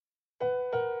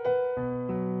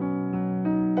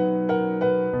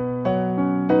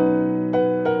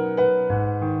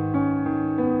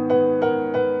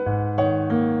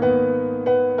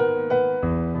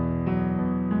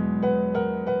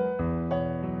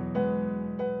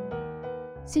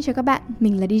Xin chào các bạn,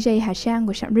 mình là DJ Hà Trang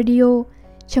của Trạm Radio.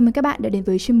 Chào mừng các bạn đã đến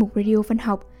với chuyên mục Radio Văn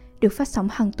học được phát sóng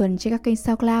hàng tuần trên các kênh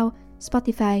SoundCloud,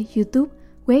 Spotify, YouTube,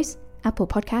 Waves, Apple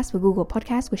Podcast và Google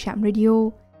Podcast của Trạm Radio.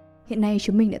 Hiện nay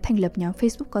chúng mình đã thành lập nhóm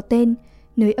Facebook có tên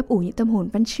Nơi ấp ủ những tâm hồn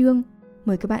văn chương.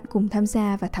 Mời các bạn cùng tham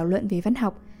gia và thảo luận về văn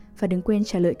học và đừng quên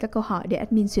trả lời các câu hỏi để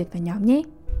admin duyệt vào nhóm nhé.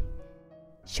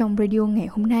 Trong radio ngày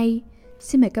hôm nay,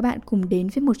 xin mời các bạn cùng đến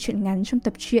với một truyện ngắn trong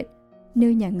tập truyện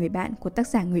Nơi nhà người bạn của tác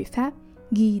giả người Pháp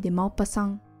Guy de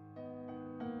Maupassant.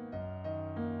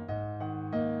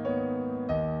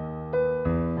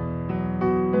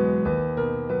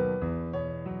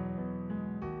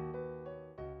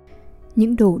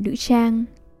 Những đồ nữ trang.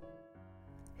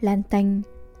 Lan Tanh,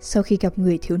 sau khi gặp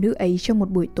người thiếu nữ ấy trong một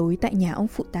buổi tối tại nhà ông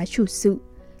phụ tá chủ sự,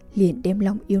 liền đem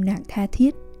lòng yêu nàng tha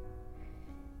thiết.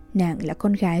 Nàng là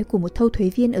con gái của một thâu thuế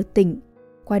viên ở tỉnh,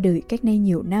 qua đời cách nay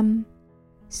nhiều năm.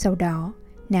 Sau đó,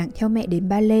 nàng theo mẹ đến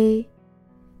Ba Lê.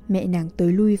 Mẹ nàng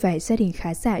tới lui vài gia đình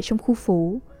khá giả trong khu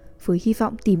phố, với hy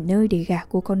vọng tìm nơi để gả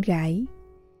cô con gái.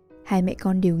 Hai mẹ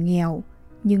con đều nghèo,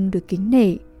 nhưng được kính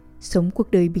nể, sống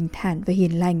cuộc đời bình thản và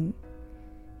hiền lành.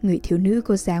 Người thiếu nữ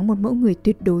có dáng một mẫu người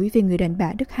tuyệt đối về người đàn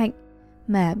bà đức hạnh,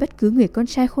 mà bất cứ người con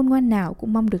trai khôn ngoan nào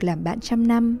cũng mong được làm bạn trăm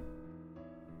năm.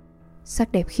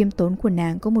 Sắc đẹp khiêm tốn của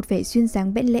nàng có một vẻ duyên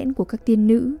dáng bẽn lẽn của các tiên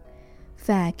nữ,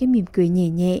 và cái mỉm cười nhẹ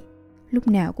nhẹ, lúc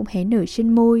nào cũng hé nở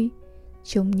trên môi,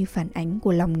 trông như phản ánh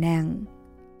của lòng nàng.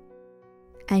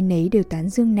 Ai nấy đều tán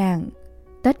dương nàng,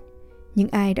 những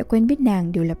ai đã quen biết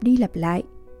nàng đều lặp đi lặp lại.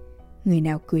 Người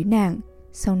nào cưới nàng,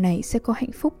 sau này sẽ có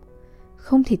hạnh phúc,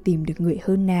 không thể tìm được người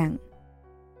hơn nàng.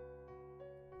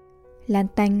 Lan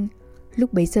Tanh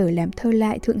lúc bấy giờ làm thơ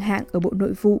lại thượng hạng ở Bộ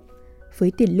Nội vụ,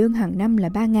 với tiền lương hàng năm là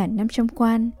 3.500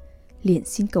 quan, liền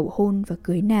xin cầu hôn và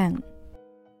cưới nàng.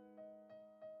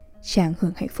 Chàng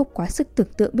hưởng hạnh phúc quá sức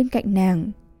tưởng tượng bên cạnh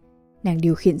nàng. Nàng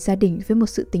điều khiển gia đình với một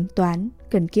sự tính toán,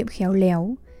 cần kiệm khéo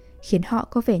léo, khiến họ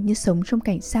có vẻ như sống trong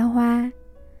cảnh xa hoa.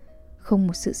 Không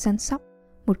một sự săn sóc,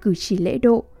 một cử chỉ lễ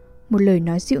độ, một lời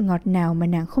nói dịu ngọt nào mà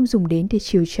nàng không dùng đến để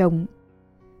chiều chồng.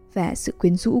 Và sự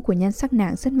quyến rũ của nhan sắc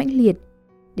nàng rất mãnh liệt,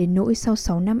 đến nỗi sau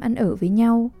 6 năm ăn ở với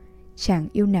nhau, chàng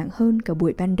yêu nàng hơn cả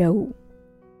buổi ban đầu.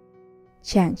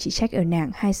 Chàng chỉ trách ở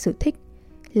nàng hai sở thích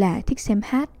là thích xem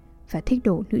hát và thích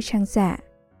đồ nữ trang giả.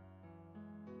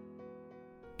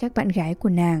 Các bạn gái của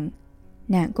nàng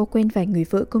có quen vài người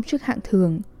vợ công chức hạng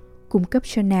thường, cung cấp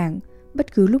cho nàng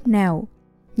bất cứ lúc nào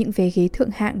những vé ghế thượng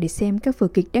hạng để xem các vở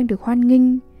kịch đang được hoan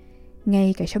nghênh,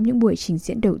 ngay cả trong những buổi trình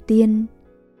diễn đầu tiên.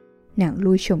 Nàng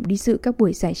lôi chồng đi dự các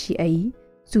buổi giải trí ấy,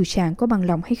 dù chàng có bằng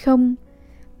lòng hay không,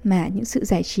 mà những sự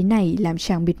giải trí này làm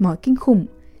chàng mệt mỏi kinh khủng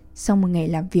sau một ngày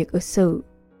làm việc ở sở.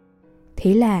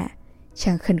 Thế là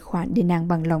chàng khẩn khoản để nàng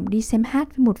bằng lòng đi xem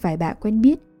hát với một vài bà quen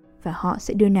biết và họ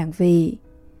sẽ đưa nàng về.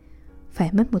 Phải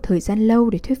mất một thời gian lâu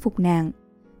để thuyết phục nàng,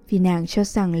 vì nàng cho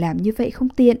rằng làm như vậy không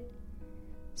tiện.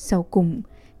 Sau cùng,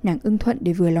 nàng ưng thuận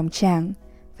để vừa lòng chàng,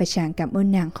 và chàng cảm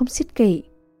ơn nàng không xiết kể.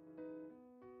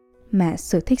 Mà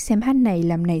sở thích xem hát này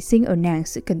làm nảy sinh ở nàng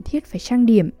sự cần thiết phải trang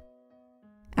điểm.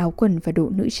 Áo quần và đồ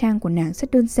nữ trang của nàng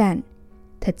rất đơn giản,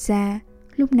 thật ra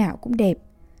lúc nào cũng đẹp,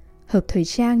 hợp thời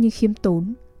trang nhưng khiêm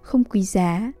tốn, không quý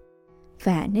giá.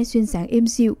 Và nét duyên dáng êm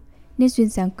dịu, nét duyên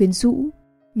dáng quyến rũ,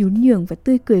 nhún nhường và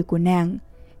tươi cười của nàng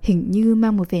hình như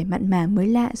mang một vẻ mặn mà mới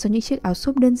lạ do những chiếc áo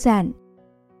xốp đơn giản.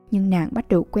 Nhưng nàng bắt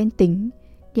đầu quen tính,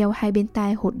 đeo hai bên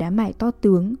tai hột đá mài to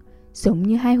tướng, giống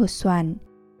như hai hột xoàn.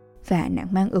 Và nàng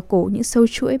mang ở cổ những sâu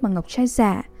chuỗi bằng ngọc trai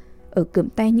giả, ở cườm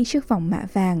tay những chiếc vòng mạ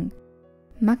vàng,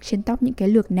 mắc trên tóc những cái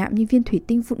lược nạm như viên thủy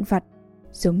tinh vụn vặt,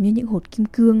 giống như những hột kim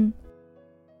cương.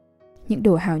 Những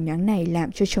đồ hào nhoáng này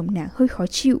làm cho chồng nàng hơi khó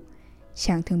chịu.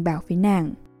 Chàng thường bảo với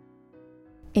nàng: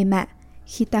 "Em ạ,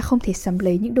 khi ta không thể sắm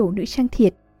lấy những đồ nữ trang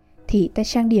thiệt, thì ta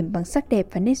trang điểm bằng sắc đẹp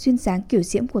và nét duyên dáng kiểu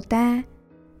diễm của ta.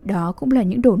 Đó cũng là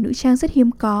những đồ nữ trang rất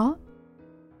hiếm có."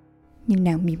 Nhưng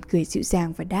nàng mỉm cười dịu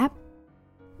dàng và đáp: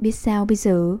 "Biết sao bây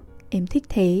giờ, em thích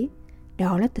thế.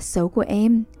 Đó là tật xấu của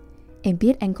em. Em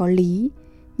biết anh có lý,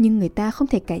 nhưng người ta không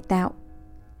thể cải tạo.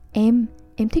 Em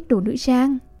thích đồ nữ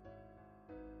trang."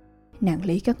 Nàng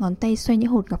lấy các ngón tay xoay những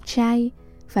hột ngọc trai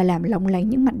và làm lóng lánh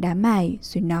những mặt đá mài,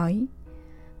 rồi nói: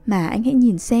 "Mà anh hãy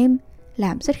nhìn xem,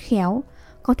 làm rất khéo,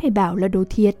 có thể bảo là đồ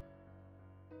thiệt."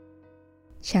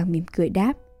 Chàng mỉm cười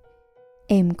đáp: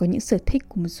 "Em có những sở thích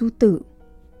của một du tử."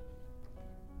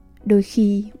 Đôi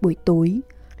khi buổi tối,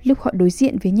 lúc họ đối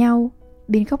diện với nhau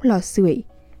bên góc lò sưởi,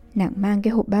 nàng mang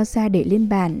cái hộp bao da để lên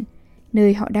bàn,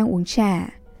 nơi họ đang uống trà.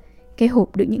 Cái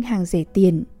hộp đựng những hàng rẻ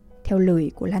tiền, theo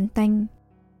lời của Lan Tanh.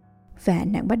 Và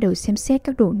nàng bắt đầu xem xét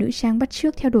các đồ nữ trang bắt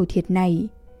chước theo đồ thiệt này.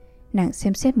 Nàng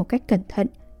xem xét một cách cẩn thận,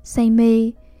 say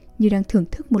mê, như đang thưởng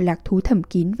thức một lạc thú thầm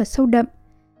kín và sâu đậm,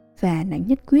 và nàng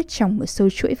nhất quyết chòng một sâu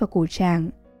chuỗi vào cổ chàng,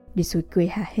 để rồi cười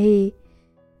hả hê.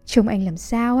 Trông anh làm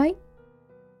sao ấy?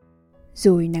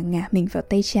 Rồi nàng ngả mình vào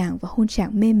tay chàng và hôn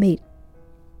chàng mê mệt.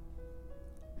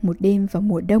 Một đêm vào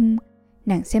mùa đông,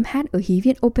 nàng xem hát ở hí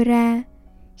viện opera.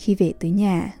 Khi về tới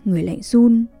nhà, người lạnh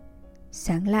run.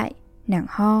 Sáng lại, nàng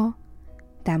ho.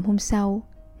 8 hôm sau,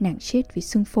 nàng chết vì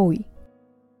sưng phổi.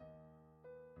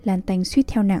 Lan Tanh suýt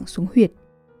theo nàng xuống huyệt.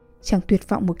 Chàng tuyệt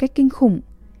vọng một cách kinh khủng,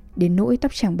 đến nỗi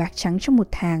tóc chàng bạc trắng trong 1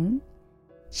 tháng.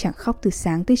 Chàng khóc từ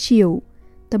sáng tới chiều,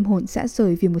 tâm hồn rã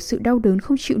rời vì một sự đau đớn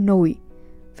không chịu nổi.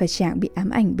 Và chàng bị ám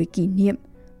ảnh bởi kỷ niệm,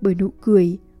 bởi nụ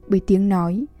cười, bởi tiếng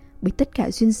nói, bởi tất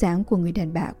cả duyên dáng của người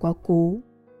đàn bà quá cố.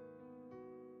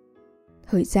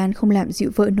 Thời gian không làm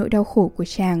dịu vỡ nỗi đau khổ của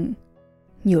chàng.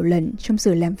 Nhiều lần trong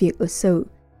giờ làm việc ở sở,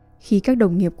 khi các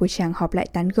đồng nghiệp của chàng họp lại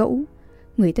tán gẫu,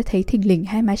 người ta thấy thình lình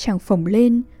hai má chàng phồng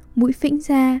lên, mũi phĩnh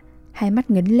ra, hai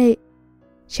mắt ngấn lệ.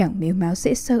 Chàng mếu máo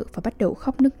dễ sợ và bắt đầu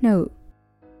khóc nức nở.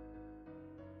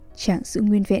 Chàng giữ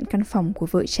nguyên vẹn căn phòng của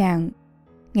vợ chàng.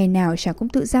 Ngày nào chàng cũng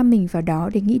tự giam mình vào đó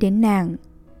để nghĩ đến nàng.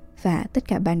 Và tất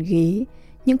cả bàn ghế,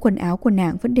 những quần áo của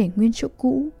nàng vẫn để nguyên chỗ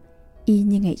cũ, y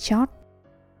như ngày chót.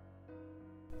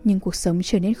 Nhưng cuộc sống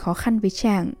trở nên khó khăn với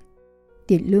chàng.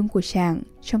 Tiền lương của chàng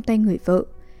trong tay người vợ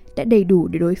đã đầy đủ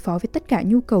để đối phó với tất cả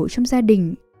nhu cầu trong gia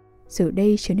đình, giờ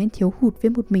đây trở nên thiếu hụt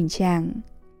với một mình chàng.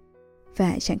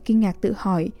 Và chàng kinh ngạc tự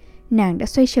hỏi nàng đã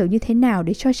xoay sở như thế nào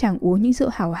để cho chàng uống những rượu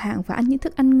hảo hạng và ăn những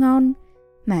thức ăn ngon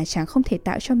mà chàng không thể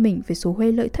tạo cho mình với số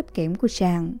huê lợi thấp kém của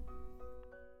chàng.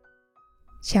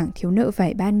 Chàng thiếu nợ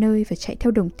vài ba nơi và chạy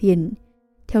theo đồng tiền,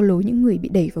 theo lối những người bị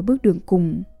đẩy vào bước đường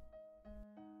cùng.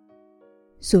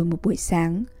 Rồi một buổi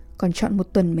sáng, còn trọn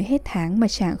 1 tuần mới hết tháng mà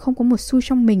chàng không có một xu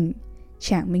trong mình,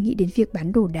 chàng mới nghĩ đến việc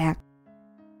bán đồ đạc.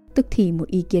 Tức thì một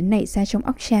ý kiến nảy ra trong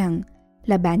óc chàng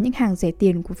là bán những hàng rẻ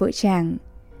tiền của vợ chàng,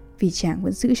 vì chàng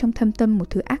vẫn giữ trong thâm tâm một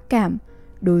thứ ác cảm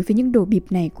đối với những đồ bịp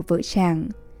này của vợ chàng,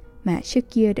 mà trước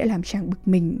kia đã làm chàng bực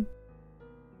mình.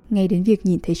 Ngay đến việc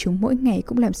nhìn thấy chúng mỗi ngày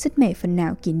cũng làm sứt mẻ phần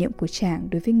nào kỷ niệm của chàng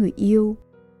đối với người yêu.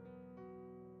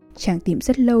 Chàng tìm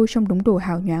rất lâu trong đống đồ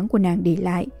hào nhoáng của nàng để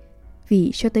lại,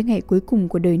 vì cho tới ngày cuối cùng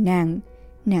của đời nàng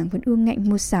vẫn ương ngạnh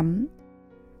mua sắm.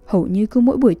 Hầu như cứ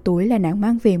mỗi buổi tối là nàng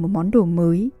mang về một món đồ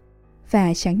mới,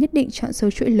 và chàng nhất định chọn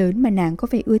sâu chuỗi lớn mà nàng có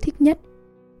vẻ ưa thích nhất.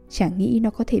 Chàng nghĩ nó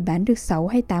có thể bán được 6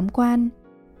 hay 8 quan,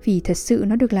 vì thật sự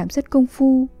nó được làm rất công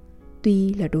phu,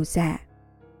 tuy là đồ giả.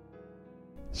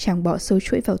 Chàng bỏ sâu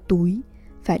chuỗi vào túi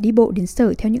và đi bộ đến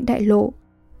sở theo những đại lộ,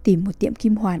 tìm một tiệm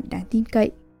kim hoàn đáng tin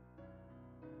cậy.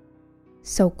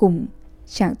 Sau cùng,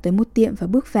 chàng tới một tiệm và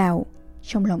bước vào,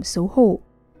 trong lòng xấu hổ,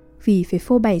 vì phải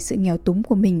phô bày sự nghèo túng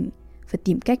của mình và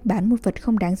tìm cách bán một vật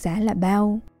không đáng giá là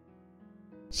bao.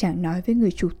 Chàng nói với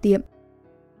người chủ tiệm: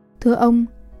 "Thưa ông,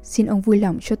 xin ông vui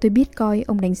lòng cho tôi biết coi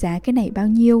ông đánh giá cái này bao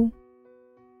nhiêu."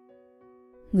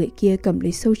 Người kia cầm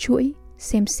lấy sâu chuỗi,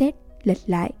 xem xét, lật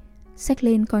lại, xách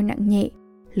lên coi nặng nhẹ,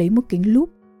 lấy một kính lúp,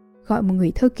 gọi một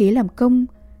người thơ kế làm công,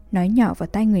 nói nhỏ vào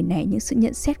tai người này những sự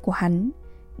nhận xét của hắn,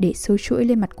 để sâu chuỗi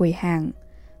lên mặt quầy hàng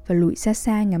và lùi ra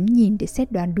xa ngắm nhìn để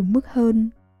xét đoán đúng mức hơn.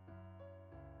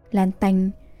 Lan Tanh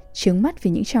chướng mắt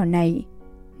vì những trò này,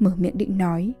 mở miệng định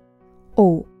nói: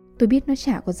 "Ồ, tôi biết nó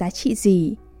chả có giá trị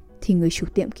gì." Thì người chủ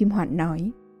tiệm kim hoàn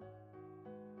nói: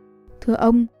 "Thưa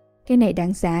ông, cái này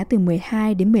đáng giá từ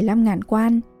 12 đến 15 ngàn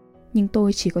quan, nhưng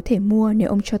tôi chỉ có thể mua nếu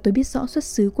ông cho tôi biết rõ xuất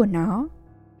xứ của nó."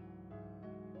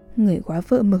 Người góa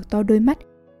vợ mở to đôi mắt,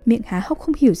 miệng há hốc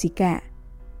không hiểu gì cả.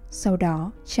 Sau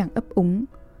đó chàng ấp úng: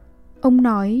 "Ông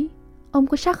nói, ông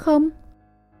có chắc không?"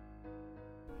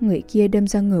 Người kia đâm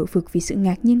ra ngờ vực vì sự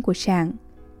ngạc nhiên của chàng,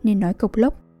 nên nói cộc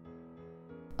lốc: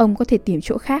 "Ông có thể tìm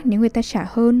chỗ khác nếu người ta trả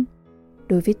hơn.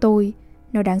 Đối với tôi,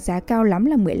 nó đáng giá cao lắm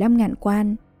là 15 ngàn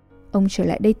quan. Ông trở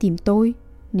lại đây tìm tôi,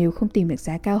 nếu không tìm được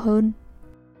giá cao hơn."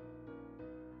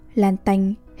 Lan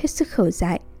Tanh hết sức khở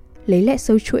dại, lấy lại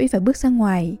sâu chuỗi và bước ra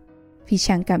ngoài, vì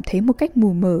chàng cảm thấy một cách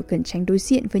mù mờ cần tránh đối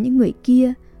diện với những người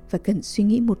kia và cần suy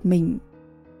nghĩ một mình.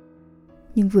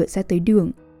 Nhưng vừa ra tới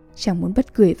đường, chàng muốn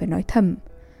bật cười và nói thầm: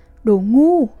 "Đồ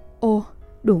ngu! Ồ,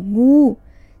 đồ ngu!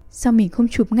 Sao mình không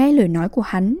chụp ngay lời nói của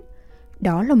hắn?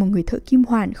 Đó là một người thợ kim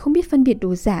hoàn không biết phân biệt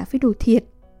đồ giả với đồ thiệt."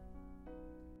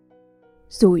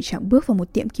 Rồi chàng bước vào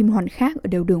một tiệm kim hoàn khác ở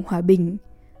đầu đường Hòa Bình.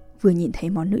 Vừa nhìn thấy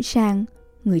món nữ trang,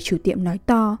 người chủ tiệm nói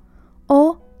to: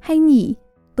 "Ô, hay nhỉ,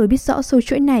 tôi biết rõ sâu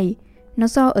chuỗi này, nó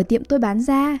do ở tiệm tôi bán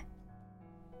ra."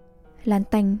 Lan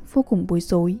Tanh vô cùng bối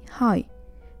rối, hỏi: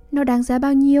 "Nó đáng giá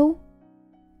bao nhiêu?"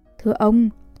 "Thưa ông,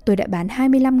 tôi đã bán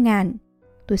 25 ngàn.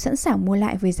 Tôi sẵn sàng mua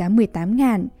lại với giá 18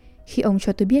 ngàn khi ông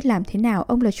cho tôi biết làm thế nào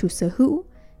ông là chủ sở hữu,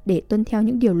 để tuân theo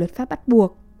những điều luật pháp bắt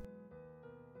buộc."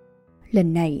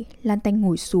 Lần này Lan Tanh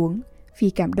ngồi xuống vì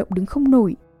cảm động đứng không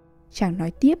nổi. Chàng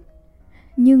nói tiếp,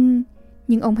 Nhưng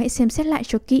ông hãy xem xét lại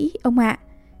cho kỹ, ông ạ.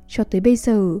 Cho tới bây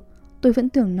giờ, tôi vẫn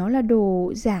tưởng nó là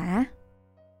đồ giả.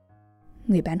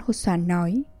 Người bán hột xoàn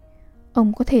nói,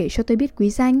 Ông có thể cho tôi biết quý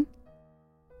danh?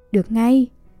 Được ngay,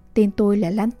 tên tôi là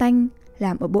Lan Tanh,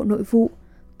 làm ở Bộ Nội vụ,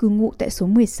 cư ngụ tại số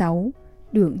 16,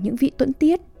 đường Những Vị Tuẫn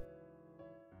Tiết.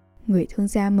 Người thương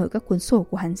gia mở các cuốn sổ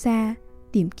của hắn ra,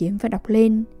 tìm kiếm và đọc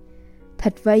lên.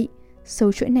 Thật vậy,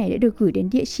 sâu chuỗi này đã được gửi đến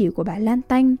địa chỉ của bà Lan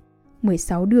Tanh,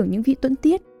 16 đường Những Vị Tuẫn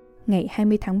Tiết, ngày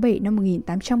 20 tháng 7 năm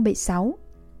 1876.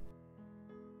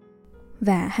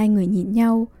 Và hai người nhìn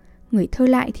nhau, người thơ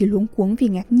lại thì luống cuống vì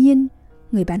ngạc nhiên,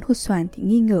 người bán hột xoàn thì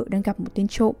nghi ngờ đang gặp một tên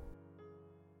trộm.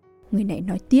 Người này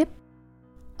nói tiếp,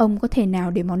 Ông có thể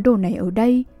nào để món đồ này ở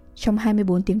đây trong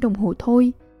 24 tiếng đồng hồ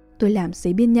thôi, tôi làm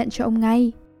giấy biên nhận cho ông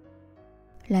ngay.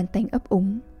 Lan Tanh ấp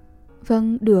úng,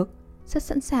 Vâng, được, rất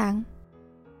sẵn sàng.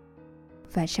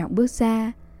 Và chàng bước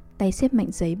ra, tay xếp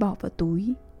mảnh giấy bỏ vào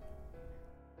túi.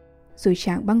 Rồi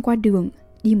chàng băng qua đường,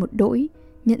 đi một đỗi,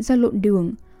 nhận ra lộn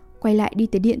đường, quay lại đi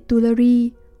tới điện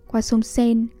Tuileries, qua sông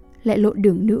Seine, lại lộn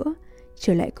đường nữa,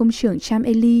 trở lại công trường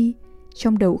Champs-Élysées,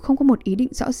 trong đầu không có một ý định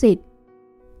rõ rệt.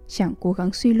 Chàng cố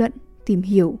gắng suy luận, tìm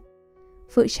hiểu.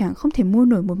 Vợ chàng không thể mua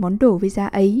nổi một món đồ với giá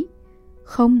ấy.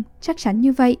 Không, chắc chắn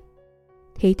như vậy.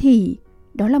 Thế thì,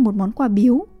 đó là một món quà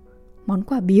biếu. Món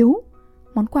quà biếu?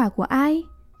 Món quà của ai?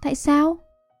 Tại sao?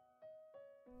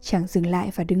 Chàng dừng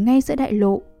lại và đứng ngay giữa đại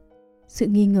lộ. Sự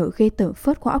nghi ngờ ghê tởm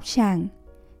phớt qua óc chàng.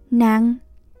 Nàng!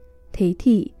 Thế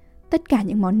thì, tất cả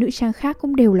những món nữ trang khác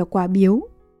cũng đều là quà biếu.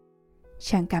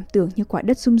 Chàng cảm tưởng như quả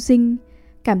đất rung rinh,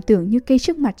 cảm tưởng như cây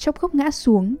trước mặt chốc khóc ngã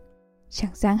xuống.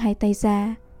 Chàng giang hai tay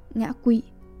ra, ngã quỵ,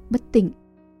 bất tỉnh.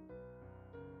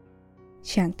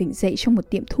 Chàng tỉnh dậy trong một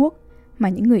tiệm thuốc mà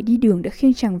những người đi đường đã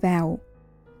khiêng chàng vào.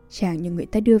 Chàng nhờ người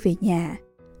ta đưa về nhà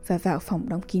và vào phòng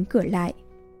đóng kín cửa lại.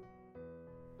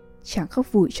 Chàng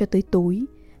khóc vùi cho tới tối,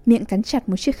 miệng cắn chặt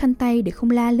một chiếc khăn tay để không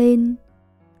la lên.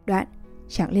 Đoạn,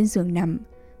 chàng lên giường nằm,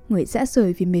 người rã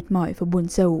rời vì mệt mỏi và buồn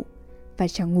rầu, và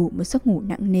chàng ngủ một giấc ngủ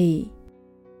nặng nề.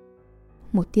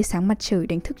 Một tia sáng mặt trời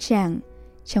đánh thức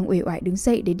chàng uể oải đứng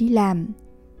dậy để đi làm.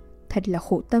 Thật là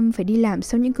khổ tâm phải đi làm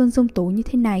sau những cơn giông tố như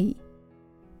thế này.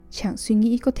 Chàng suy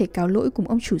nghĩ có thể cáo lỗi cùng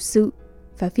ông chủ sự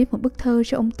và viết một bức thơ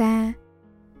cho ông ta.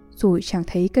 Rồi chàng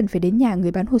thấy cần phải đến nhà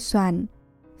người bán hột xoàn,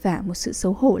 và một sự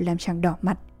xấu hổ làm chàng đỏ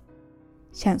mặt.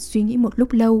 Chàng suy nghĩ một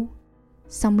lúc lâu.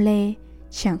 Xong le,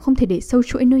 chàng không thể để sâu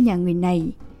chuỗi nơi nhà người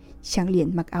này. Chàng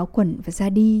liền mặc áo quần và ra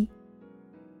đi.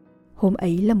 Hôm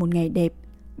ấy là một ngày đẹp,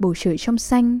 bầu trời trong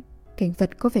xanh, cảnh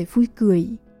vật có vẻ vui cười.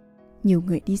 Nhiều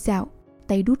người đi dạo,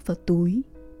 tay đút vào túi.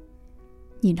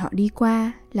 Nhìn họ đi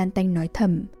qua, Lan Tanh nói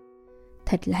thầm,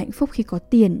 thật là hạnh phúc khi có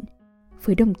tiền.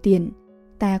 Với đồng tiền,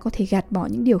 ta có thể gạt bỏ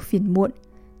những điều phiền muộn.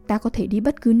 Ta có thể đi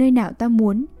bất cứ nơi nào ta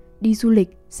muốn, đi du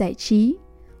lịch, giải trí.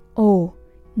 Ồ,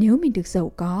 nếu mình được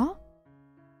giàu có.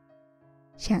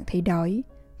 Chàng thấy đói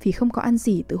vì không có ăn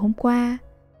gì từ hôm qua.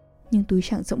 Nhưng túi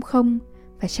chàng rỗng không,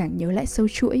 và chàng nhớ lại sâu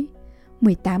chuỗi.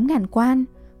 18.000 quan,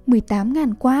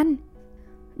 18.000 quan.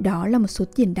 Đó là một số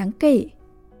tiền đáng kể.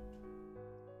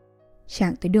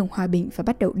 Chàng tới đường Hòa Bình và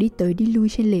bắt đầu đi tới đi lui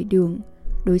trên lề đường,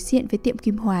 đối diện với tiệm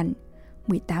Kim Hoàn.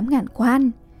 18.000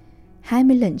 quan.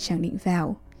 20 lần chàng định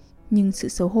vào, nhưng sự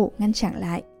xấu hổ ngăn chàng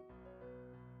lại.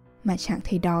 Mà chàng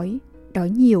thấy đói, đói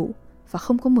nhiều và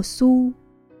không có một xu.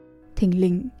 Thình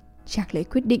lình, chàng lấy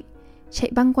quyết định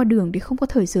chạy băng qua đường để không có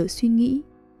thời giờ suy nghĩ,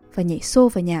 và nhảy xô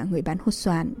vào nhà người bán hột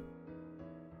xoàn.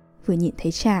 Vừa nhìn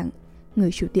thấy chàng,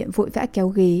 người chủ tiệm vội vã kéo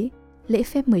ghế, lễ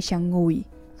phép mời chàng ngồi,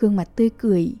 gương mặt tươi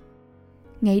cười.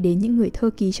 Ngay đến những người thơ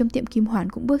ký trong tiệm Kim Hoàn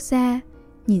cũng bước ra,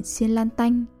 nhìn xiên Lan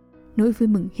Tanh, nỗi vui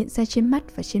mừng hiện ra trên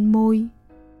mắt và trên môi.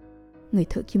 Người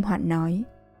thợ Kim Hoàn nói,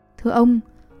 thưa ông,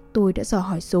 tôi đã dò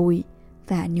hỏi rồi,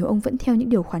 và nếu ông vẫn theo những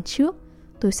điều khoản trước,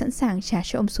 tôi sẵn sàng trả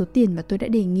cho ông số tiền mà tôi đã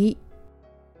đề nghị.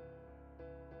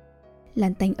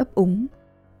 Lan Tanh ấp úng,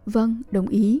 vâng, đồng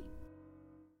ý.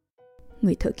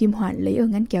 Người thợ Kim Hoàn lấy ở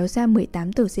ngăn kéo ra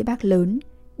 18 tờ giấy bạc lớn,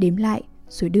 đếm lại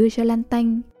rồi đưa cho Lan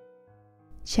Tanh.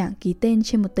 Chàng ký tên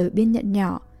trên một tờ biên nhận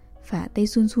nhỏ và tay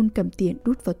run run cầm tiền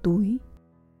đút vào túi.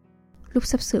 Lúc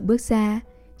sắp sửa bước ra,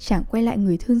 chàng quay lại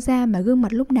người thương gia mà gương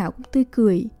mặt lúc nào cũng tươi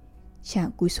cười.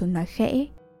 Chàng cúi xuống nói khẽ,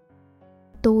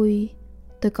 Tôi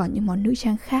còn những món nữ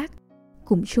trang khác,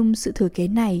 cùng chung sự thừa kế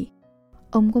này.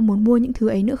 Ông có muốn mua những thứ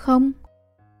ấy nữa không?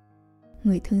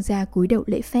 Người thương gia cúi đầu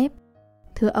lễ phép,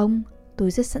 thưa ông,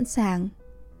 tôi rất sẵn sàng.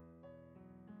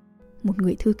 Một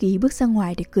người thư ký bước ra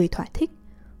ngoài để cười thỏa thích.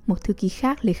 Một thư ký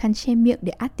khác lấy khăn che miệng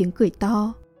để át tiếng cười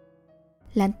to.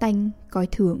 Lan Tanh coi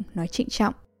thường nói trịnh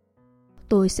trọng,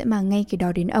 tôi sẽ mang ngay cái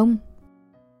đó đến ông.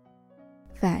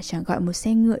 Và chàng gọi một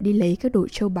xe ngựa đi lấy các đồ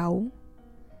châu báu.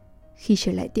 Khi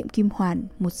trở lại tiệm Kim Hoàn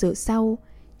 1 giờ sau,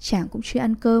 chàng cũng chưa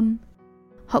ăn cơm.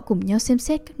 Họ cùng nhau xem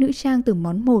xét các nữ trang từng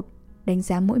món một, đánh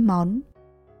giá mỗi món.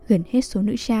 Gần hết số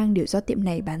nữ trang đều do tiệm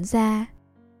này bán ra.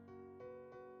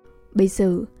 Bây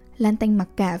giờ, Lan Tanh mặc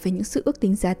cả về những sự ước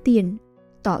tính giá tiền,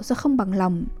 tỏ ra không bằng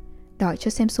lòng, đòi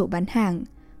cho xem sổ bán hàng,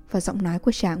 và giọng nói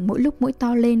của chàng mỗi lúc mỗi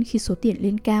to lên khi số tiền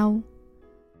lên cao.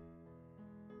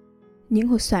 Những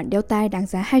hột xoàn đeo tai đáng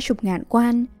giá 20.000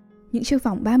 quan, những chiếc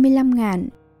vòng 35.000,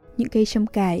 những cây châm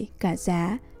cài, cả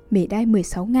giá, mề đai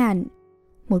 16.000,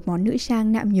 một món nữ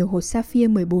trang nạm nhiều hột sapphire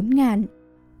 14.000,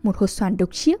 một hột xoàn độc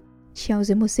chiếc treo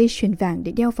dưới một dây chuyền vàng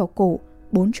để đeo vào cổ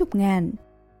 40.000.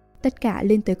 Tất cả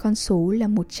lên tới con số là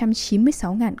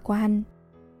 196.000 quan.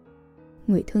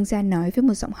 Người thương gia nói với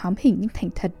một giọng hóm hỉnh nhưng thành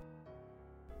thật.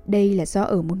 Đây là do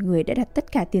ở một người đã đặt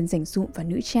tất cả tiền dành dụm vào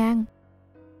nữ trang.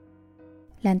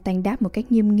 Lan Tanh đáp một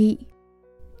cách nghiêm nghị.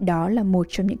 Đó là một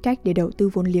trong những cách để đầu tư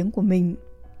vốn liếng của mình.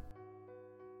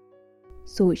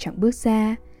 Rồi chàng bước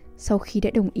ra, sau khi đã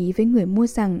đồng ý với người mua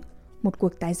rằng một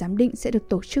cuộc tái giám định sẽ được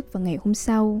tổ chức vào ngày hôm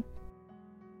sau.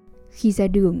 Khi ra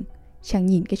đường, chàng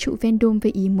nhìn cái trụ vendôme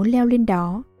với ý muốn leo lên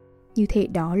đó, như thể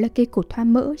đó là cây cột thoa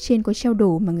mỡ trên có treo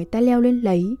đồ mà người ta leo lên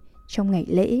lấy trong ngày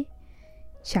lễ.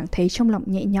 Chàng thấy trong lòng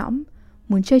nhẹ nhõm,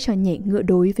 muốn chơi trò nhảy ngựa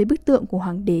đối với bức tượng của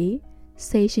hoàng đế,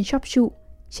 xây trên chóp trụ,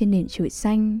 trên nền trời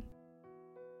xanh.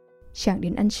 Chàng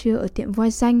đến ăn trưa ở tiệm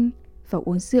voi danh và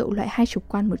uống rượu loại 20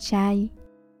 quan một chai.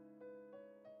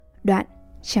 Đoạn,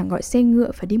 chàng gọi xe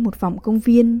ngựa và đi một vòng công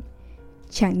viên.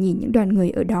 Chàng nhìn những đoàn người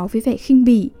ở đó với vẻ khinh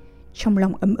bỉ, trong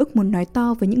lòng ấm ức muốn nói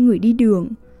to với những người đi đường.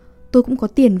 Tôi cũng có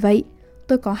tiền vậy,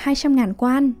 tôi có 200.000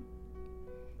 quan.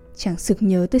 Chàng sực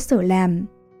nhớ tới Sở Làm.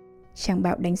 Chàng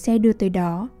bảo đánh xe đưa tới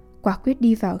đó, quả quyết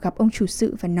đi vào gặp ông chủ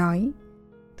sự và nói: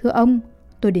 Thưa ông,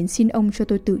 tôi đến xin ông cho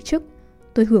tôi từ chức,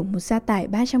 tôi hưởng một gia tài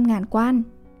 300.000 quan.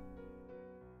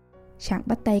 Chàng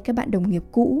bắt tay các bạn đồng nghiệp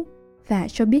cũ và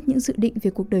cho biết những dự định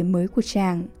về cuộc đời mới của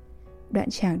chàng. Đoạn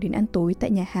chàng đến ăn tối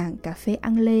tại nhà hàng cà phê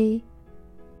Anglais.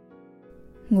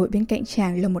 Ngồi bên cạnh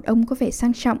chàng là một ông có vẻ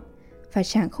sang trọng, và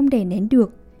chàng không đè nén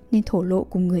được nên thổ lộ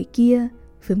cùng người kia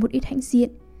với một ít hãnh diện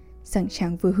rằng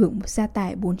chàng vừa hưởng một gia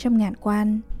tài 400.000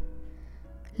 quan.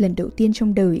 Lần đầu tiên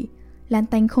trong đời, Lan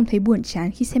Tanh không thấy buồn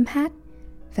chán khi xem hát,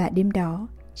 và đêm đó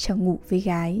chàng ngủ với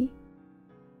gái.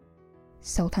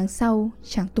 6 tháng sau,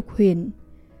 chàng tục huyền.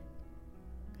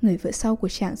 Người vợ sau của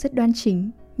chàng rất đoan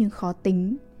chính nhưng khó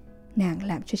tính. Nàng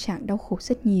làm cho chàng đau khổ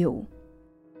rất nhiều.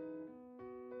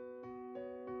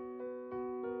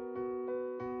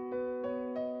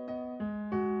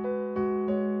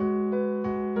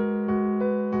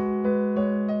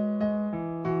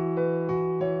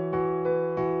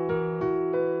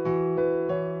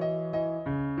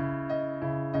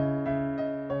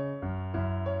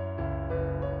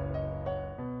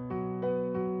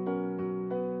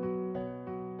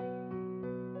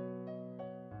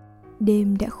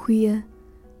 Đêm đã khuya,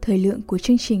 thời lượng của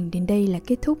chương trình đến đây là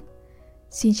kết thúc.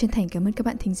 Xin chân thành cảm ơn các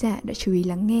bạn thính giả đã chú ý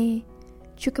lắng nghe.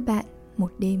 Chúc các bạn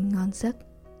một đêm ngon giấc.